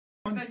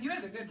Said you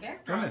had a good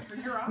backdrop for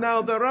your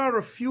Now, there are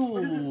a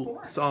few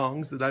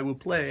songs that I will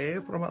play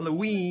from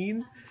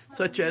Halloween,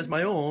 such as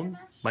my own.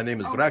 My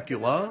name is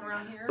Dracula,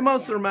 the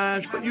Monster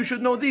Mash, but you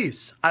should know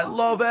this. I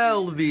love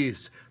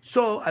Elvis,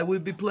 so I will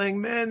be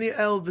playing many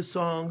Elvis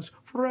songs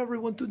for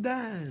everyone to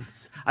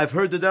dance. I've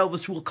heard that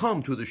Elvis will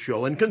come to the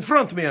show and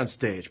confront me on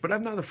stage, but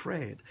I'm not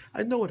afraid.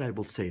 I know what I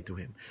will say to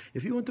him.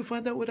 If you want to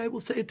find out what I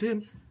will say to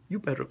him, you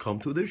better come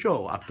to the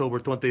show, October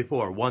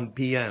 24, 1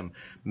 p.m.,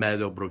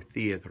 Meadow Brook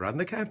Theatre on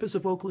the campus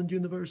of Oakland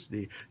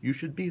University. You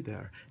should be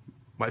there.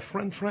 My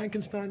friend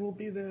Frankenstein will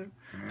be there,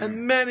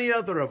 and many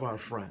other of our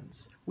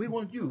friends. We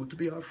want you to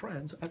be our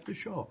friends at the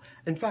show.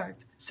 In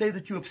fact, say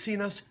that you have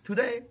seen us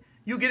today.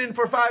 You get in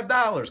for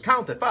 $5.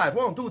 Count it. 5.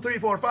 1, 2, 3,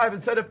 4, 5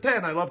 instead of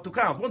 10. I love to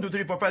count. 1, 2,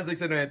 3, 4, 5, 6,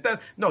 7, 8, 10.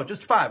 No,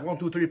 just 5. 1,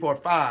 2, 3, 4,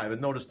 5.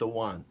 And notice the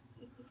 1.